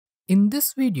In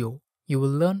this video, you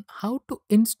will learn how to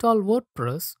install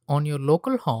WordPress on your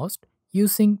local host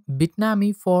using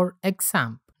Bitnami for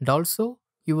example. And also,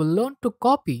 you will learn to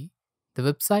copy the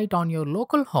website on your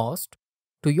local host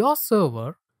to your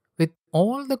server with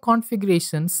all the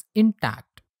configurations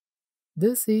intact.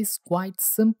 This is quite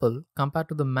simple compared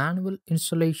to the manual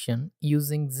installation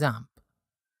using XAMPP.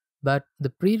 But the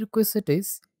prerequisite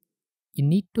is you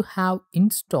need to have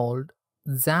installed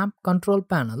XAMPP control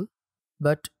panel,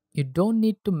 but you don't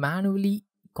need to manually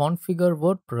configure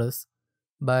WordPress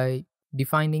by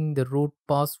defining the root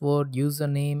password,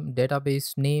 username,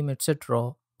 database name,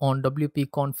 etc. on WP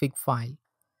config file.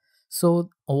 So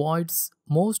avoids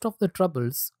most of the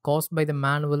troubles caused by the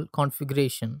manual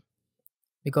configuration,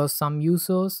 because some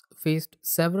users faced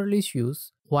several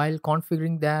issues while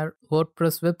configuring their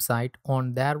WordPress website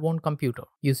on their own computer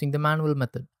using the manual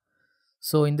method.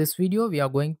 So in this video, we are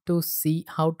going to see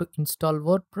how to install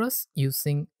WordPress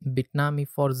using Bitnami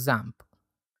for XAMPP.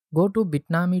 Go to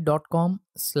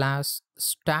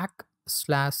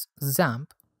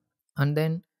bitnami.com/stack/XAMPP, and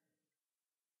then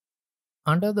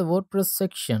under the WordPress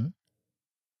section,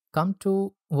 come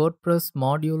to WordPress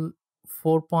module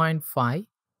 4.5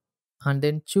 and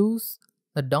then choose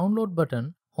the download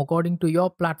button according to your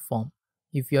platform.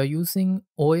 If you are using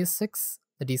OS X,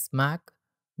 that is Mac,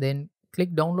 then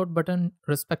click download button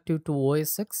respective to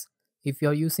OS X. If you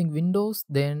are using Windows,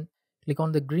 then click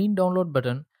on the green download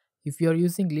button. If you are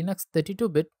using Linux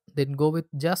 32-bit, then go with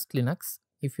just Linux.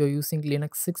 If you are using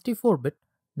Linux 64-bit,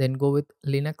 then go with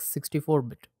Linux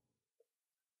 64-bit.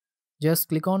 Just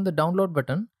click on the download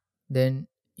button, then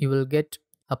you will get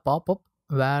a pop-up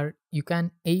where you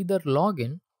can either log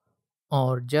in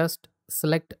or just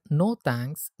select no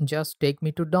thanks, just take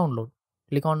me to download.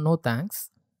 Click on no thanks.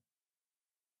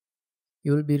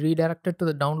 You will be redirected to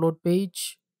the download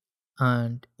page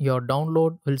and your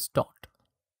download will start.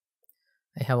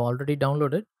 I have already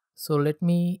downloaded, so let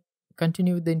me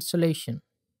continue with the installation.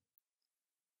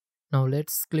 Now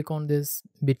let's click on this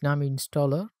Bitnami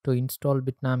installer to install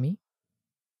Bitnami.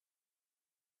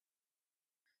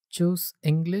 Choose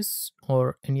English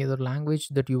or any other language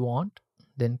that you want,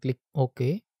 then click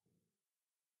OK.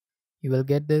 You will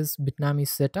get this Bitnami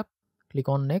setup. Click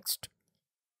on Next.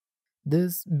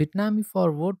 This Bitnami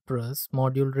for WordPress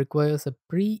module requires a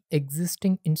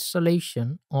pre-existing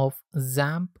installation of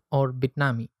XAMPP or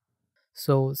Bitnami.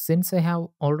 So since I have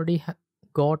already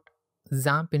got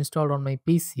XAMPP installed on my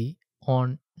PC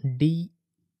on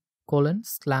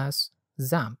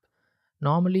d:/XAMPP,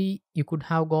 normally you could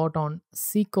have got on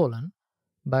C:,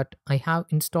 but I have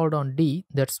installed on D.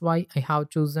 That's why I have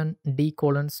chosen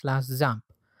d:/XAMPP.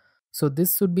 So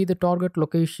this should be the target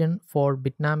location for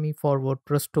Bitnami for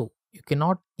WordPress 2. You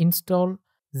cannot install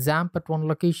XAMPP at one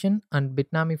location and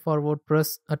Bitnami for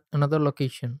WordPress at another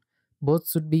location. Both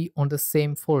should be on the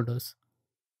same folders.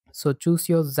 So choose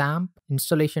your XAMPP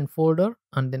installation folder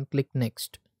and then click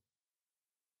Next.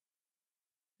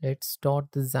 Let's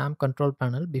start the XAMPP control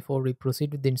panel before we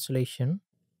proceed with the installation.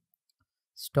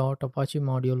 Start Apache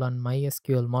module and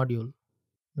MySQL module.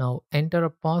 Now enter a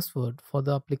password for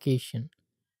the application.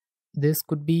 This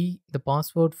could be the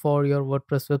password for your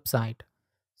WordPress website.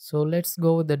 So let's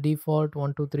go with the default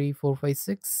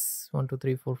 123456.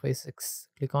 123456.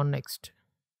 Click on Next.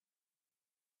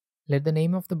 Let the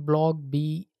name of the blog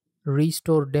be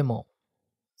Restore Demo,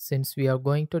 since we are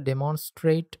going to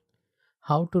demonstrate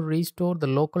how to restore the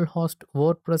localhost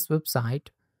WordPress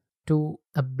website to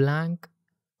a blank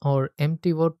or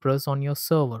empty WordPress on your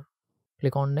server.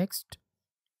 Click on Next.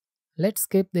 Let's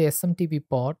skip the SMTP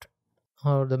part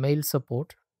or the mail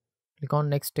support. Click on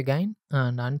Next again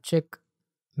and uncheck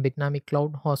Bitnami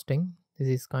Cloud Hosting. This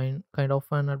is kind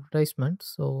of an advertisement,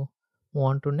 so move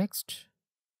on to Next.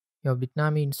 Your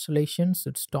Bitnami installation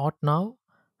should start now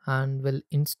and will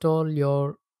install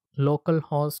your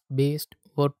localhost based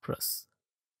WordPress.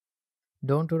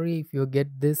 Don't worry if you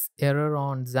get this error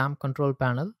on XAMPP control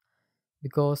panel,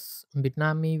 because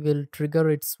Bitnami will trigger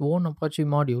its own Apache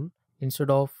module instead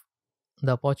of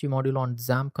the Apache module on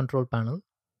XAMPP control panel.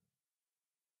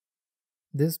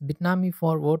 This Bitnami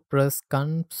for WordPress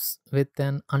comes with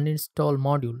an uninstall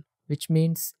module, which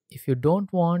means if you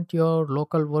don't want your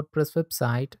local WordPress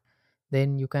website,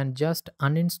 then you can just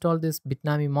uninstall this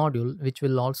Bitnami module, which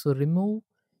will also remove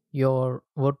your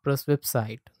WordPress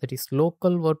website, that is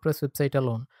local WordPress website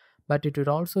alone. But it will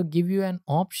also give you an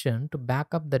option to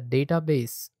back up the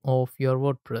database of your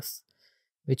WordPress,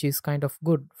 which is kind of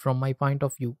good from my point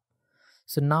of view.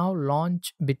 So now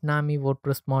launch Bitnami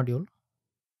WordPress module.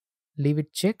 Leave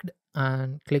it checked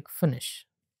and click Finish.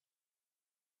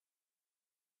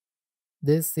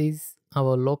 This is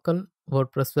our local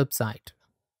WordPress website.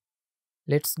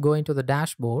 Let's go into the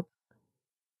dashboard.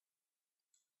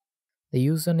 The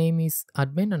username is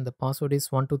admin and the password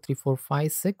is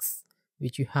 123456,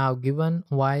 which you have given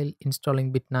while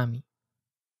installing Bitnami.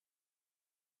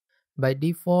 By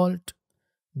default,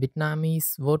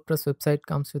 Bitnami's WordPress website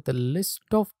comes with a list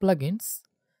of plugins.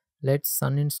 Let's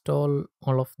uninstall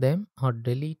all of them or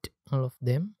delete all of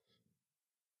them.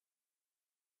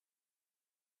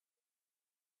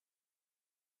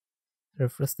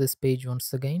 Refresh this page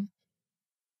once again.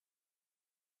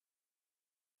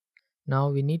 Now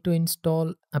we need to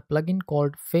install a plugin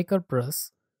called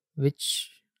FakerPress,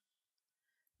 which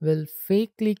will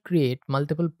fakely create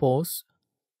multiple posts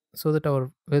so that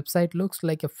our website looks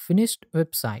like a finished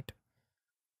website.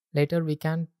 Later we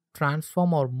can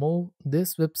transform or move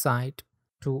this website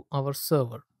to our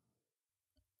server.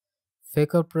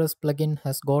 FakerPress plugin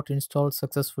has got installed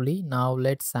successfully. Now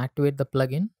let's activate the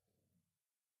plugin.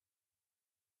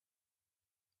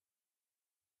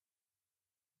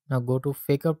 Now go to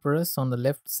FakerPress on the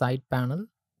left side panel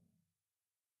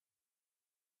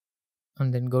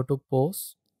and then go to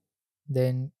posts.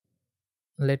 Then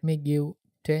let me give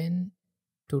 10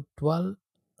 to 12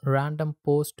 random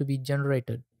posts to be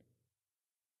generated.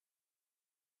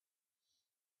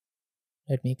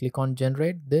 Let me click on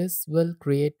generate. This will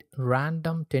create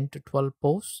random 10 to 12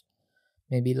 posts,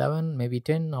 maybe 11, maybe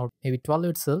 10 or maybe 12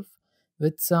 itself,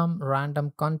 with some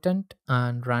random content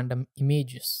and random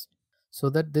images, so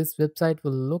that this website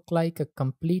will look like a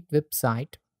complete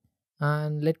website.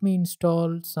 And let me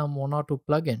install some 1 or 2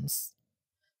 plugins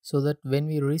so that when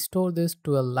we restore this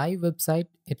to a live website,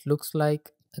 it looks like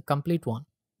a complete one.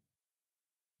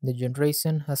 The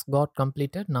generation has got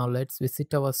completed. Now let's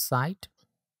visit our site.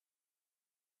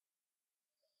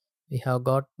 We have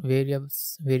got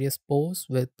various posts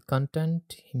with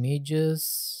content,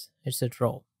 images,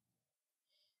 etc.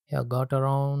 We have got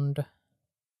around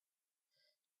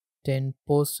 10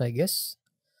 posts, I guess.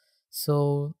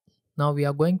 So now we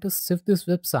are going to shift this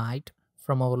website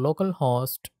from our local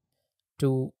host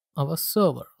to our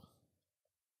server.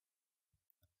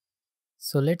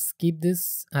 So let's keep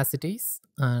this as it is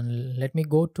and let me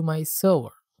go to my server.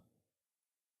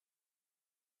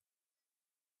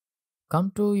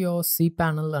 Come to your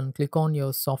cPanel and click on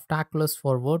your Softaculous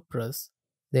for WordPress,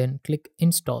 then click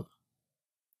install.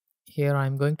 Here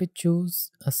I'm going to choose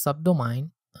a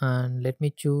subdomain and let me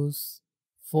choose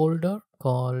folder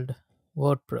called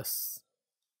WordPress.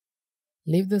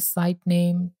 Leave the site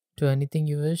name to anything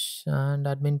you wish and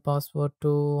admin password to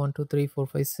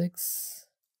 123456.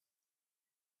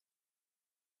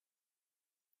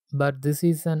 But this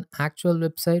is an actual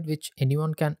website which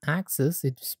anyone can access.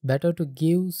 It's better to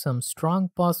give some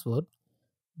strong password,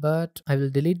 but I will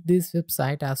delete this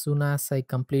website as soon as I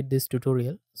complete this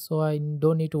tutorial, so I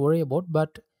don't need to worry about.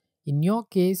 But in your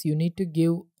case, you need to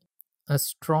give a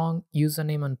strong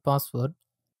username and password.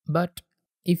 But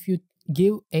if you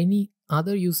give any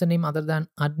other username other than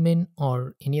admin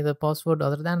or any other password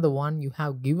other than the one you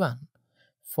have given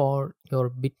for your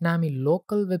Bitnami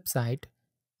local website,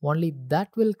 only that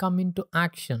will come into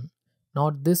action,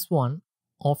 not this one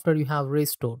after you have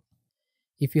restored.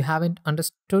 If you haven't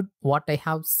understood what I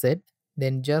have said,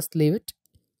 then just leave it.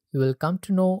 You will come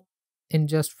to know in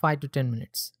just 5 to 10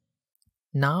 minutes.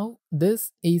 Now,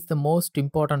 this is the most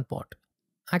important part.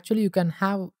 Actually, you can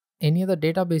have any other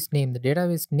database name. The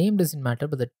database name doesn't matter,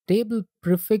 but the table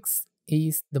prefix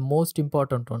is the most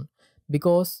important one,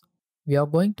 because we are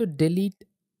going to delete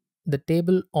the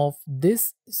table of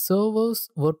this server's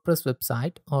WordPress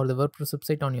website or the WordPress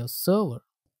website on your server,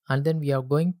 and then we are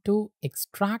going to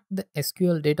extract the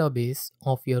SQL database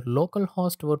of your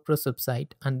localhost WordPress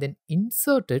website and then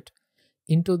insert it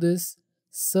into this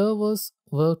server's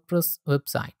WordPress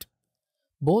website.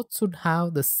 Both should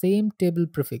have the same table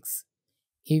prefix.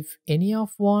 If any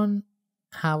of one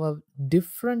have a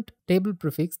different table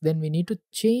prefix, then we need to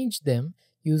change them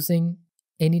using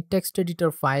any text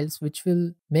editor files, which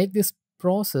will make this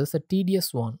process a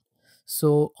tedious one.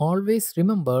 So always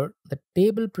remember the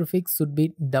table prefix should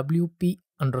be WP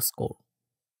underscore.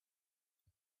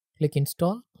 Click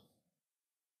install.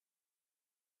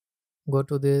 Go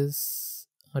to this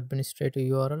administrative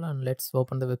URL and let's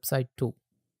open the website too.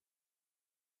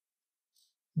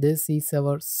 This is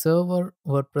our server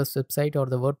WordPress website or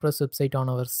the WordPress website on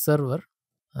our server,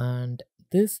 and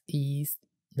this is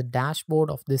the dashboard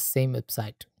of this same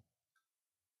website.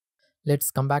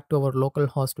 Let's come back to our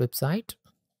localhost website.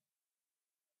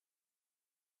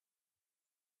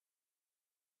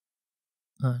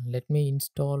 And let me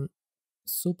install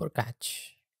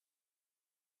Supercatch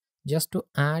just to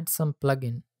add some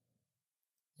plugin.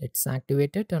 Let's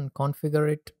activate it and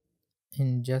configure it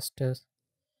in just a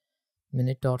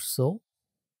minute or so.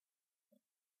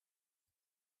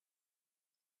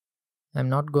 I'm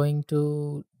not going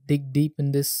to dig deep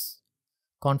in this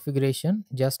configuration,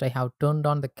 just I have turned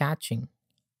on the caching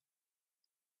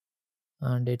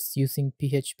and it's using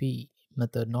PHP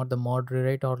method, not the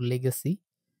moderate or legacy.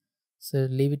 So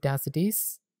leave it as it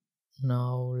is.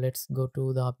 Now let's go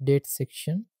to the update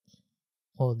section.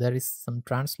 Oh, there is some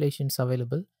translations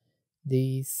available.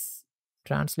 These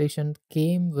translation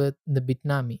came with the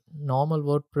Bitnami. Normal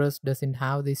WordPress doesn't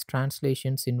have these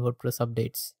translations in WordPress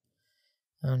updates,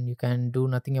 and you can do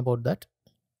nothing about that.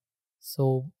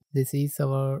 So this is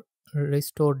our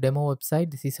restore demo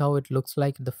website. This is how it looks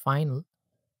like the final.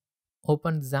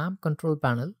 Open XAMPP control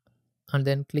panel and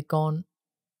then click on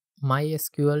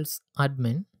MySQL's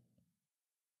admin,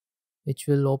 which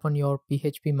will open your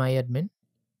PHP myadmin.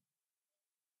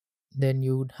 Then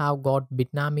you would have got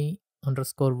Bitnami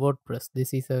underscore WordPress.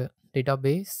 This is a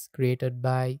database created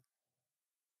by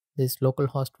this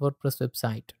localhost WordPress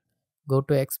website. Go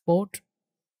to export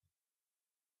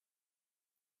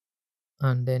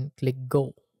and then click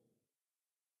go.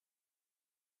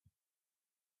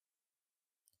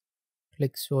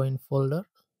 Click show in folder.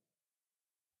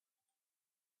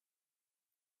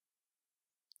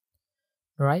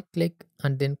 Right click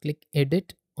and then click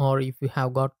edit, or if you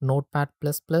have got Notepad++,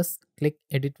 click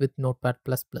edit with Notepad++.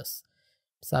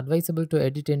 It's advisable to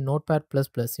edit in Notepad++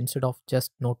 instead of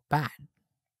just Notepad.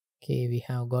 Okay, we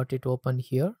have got it open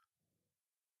here.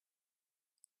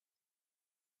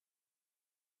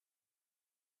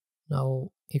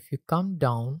 Now if you come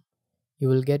down, you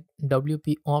will get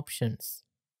WP options.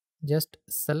 Just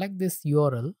select this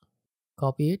URL,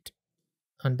 copy it,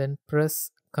 and then press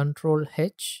Ctrl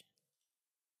H.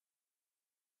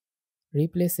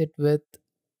 Replace it with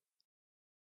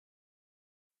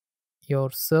your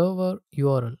server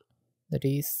URL. That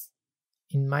is,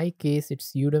 in my case,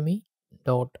 it's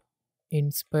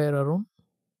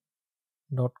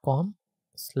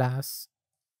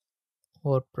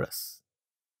udemy.inspirearun.com/WordPress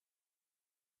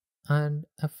and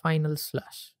a final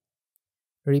slash.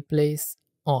 Replace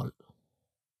all.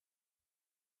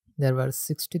 There were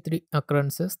 63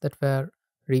 occurrences that were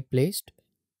replaced.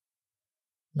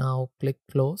 Now click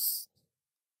close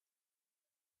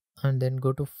and then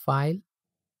go to file,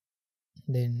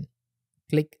 then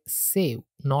click save,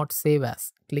 not save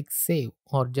as, click save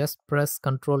or just press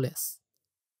Ctrl S.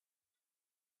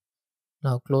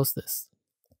 Now close this.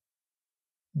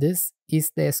 This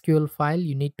is the SQL file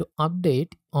you need to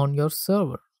update on your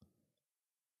server.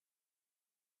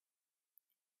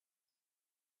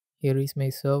 Here is my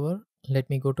server. Let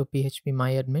me go to PHP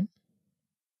myadmin.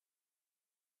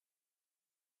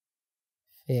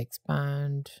 If I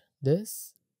expand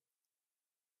this,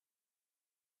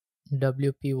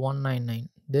 WP199.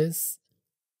 This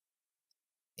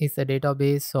is a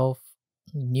database of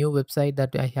new website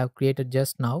that I have created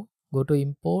just now. Go to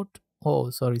import. Oh,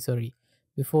 sorry.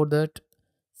 Before that,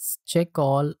 check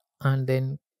all and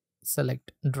then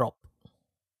select drop.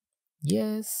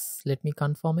 Yes, let me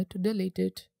confirm it to delete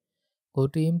it. Go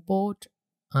to import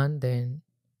and then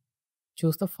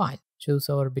choose the file. Choose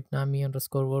our Bitnami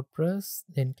underscore WordPress,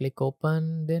 then click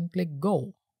open, then click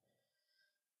go.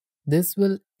 This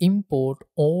will import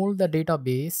all the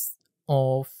database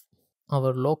of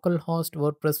our localhost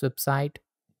WordPress website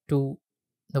to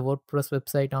the WordPress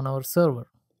website on our server.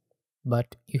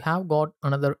 But you have got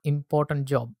another important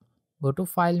job. Go to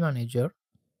file manager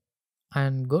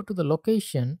and go to the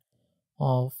location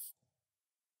of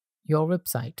your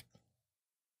website.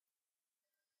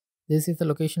 This is the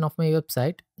location of my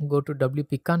website. Go to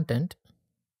WP content,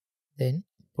 then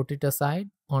put it aside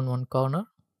on one corner.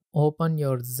 Open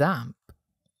your XAMPP.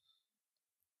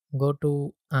 Go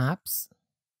to apps,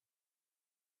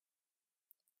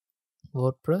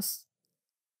 WordPress,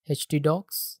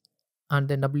 htdocs, and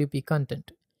then WP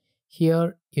content.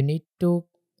 Here you need to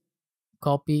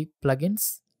copy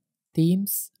plugins,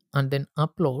 themes, and then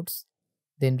uploads,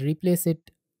 then replace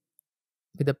it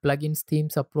with the plugins,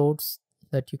 themes, uploads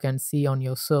that you can see on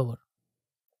your server.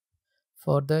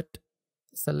 For that,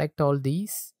 select all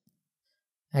these.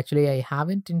 Actually, I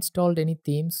haven't installed any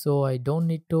themes, so I don't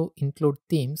need to include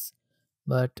themes,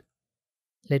 but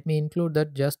let me include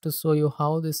that just to show you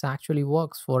how this actually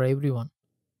works for everyone.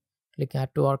 Click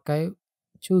add to archive,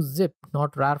 choose zip,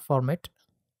 not rar format.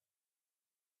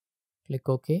 Click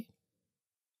OK.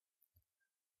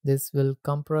 This will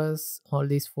compress all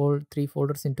these three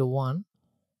folders into one.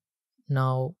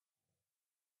 Now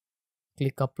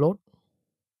click upload.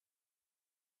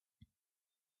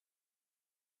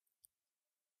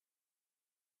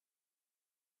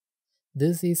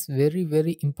 This is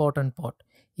very important part.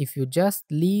 If you just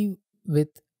leave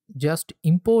with just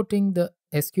importing the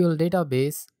SQL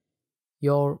database,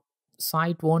 your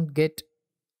site won't get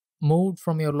moved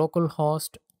from your local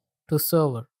host to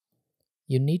server,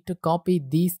 you need to copy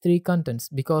these three contents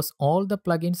because all the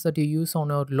plugins that you use on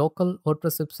your local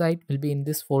WordPress website will be in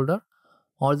this folder.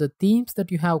 All the themes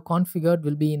that you have configured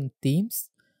will be in themes.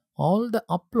 All the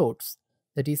uploads,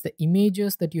 that is the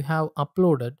images that you have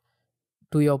uploaded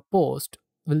to your post,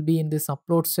 will be in this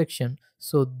upload section.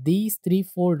 So these three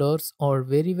folders are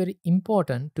very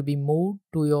important to be moved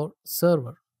to your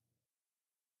server.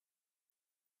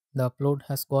 The upload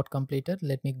has got completed.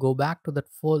 Let me go back to that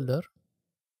folder.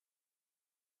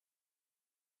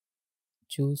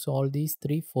 Choose all these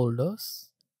three folders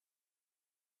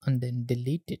and then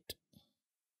delete it.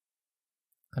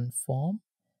 Confirm.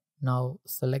 Now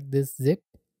select this zip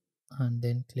and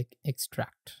then click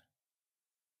extract.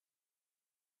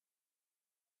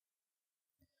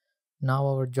 Now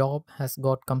our job has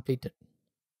got completed.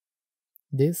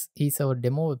 This is our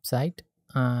demo website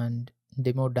and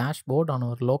demo dashboard on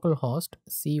our local host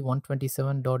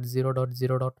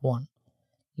C127.0.0.1.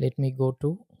 Let me go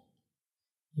to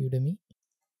Udemy.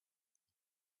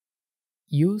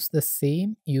 Use the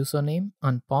same username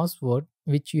and password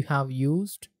which you have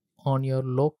used on your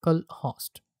local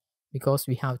host. Because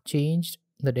we have changed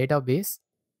the database,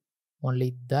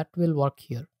 only that will work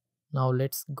here. Now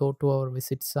let's go to our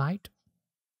visit site.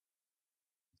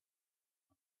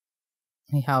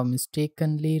 I have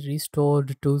mistakenly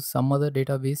restored to some other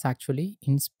database. Actually,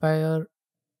 Inspire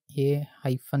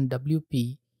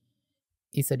A-WP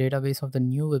is a database of the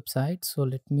new website. So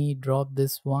let me drop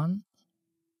this one.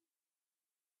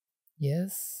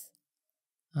 Yes.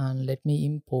 And let me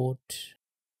import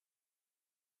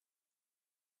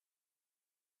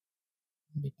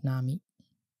Bitnami.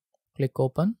 Click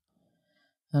open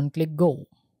and click go.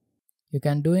 You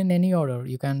can do in any order.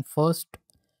 You can first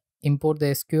import the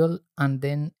SQL and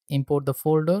then import the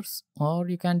folders, or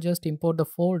you can just import the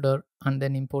folder and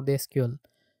then import the SQL.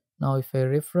 Now if I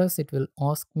refresh, it will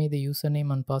ask me the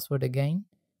username and password again.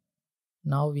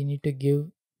 Now we need to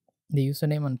give the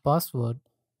username and password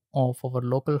of our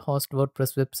localhost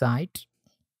WordPress website.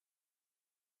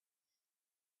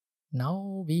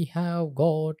 Now we have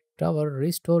got our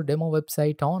restore demo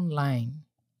website online.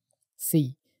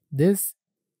 See, this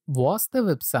was the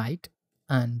website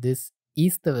and this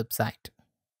is the website.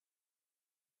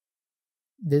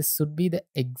 This should be the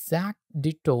exact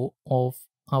ditto of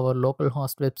our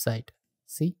localhost website.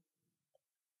 See,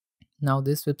 now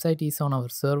this website is on our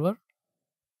server.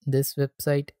 This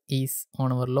website is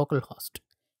on our localhost.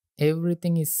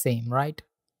 Everything is same, right?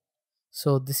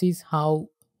 So this is how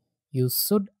you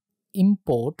should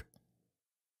import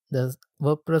the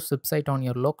WordPress website on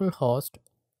your localhost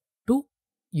to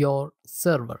your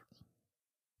server.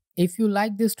 If you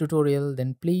like this tutorial,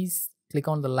 then please click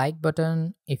on the like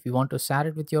button. If you want to share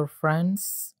it with your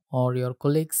friends or your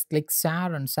colleagues, click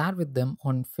share and share with them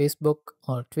on Facebook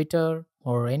or Twitter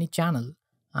or any channel.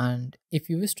 And if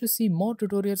you wish to see more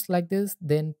tutorials like this,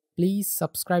 then please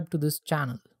subscribe to this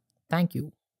channel. Thank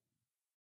you.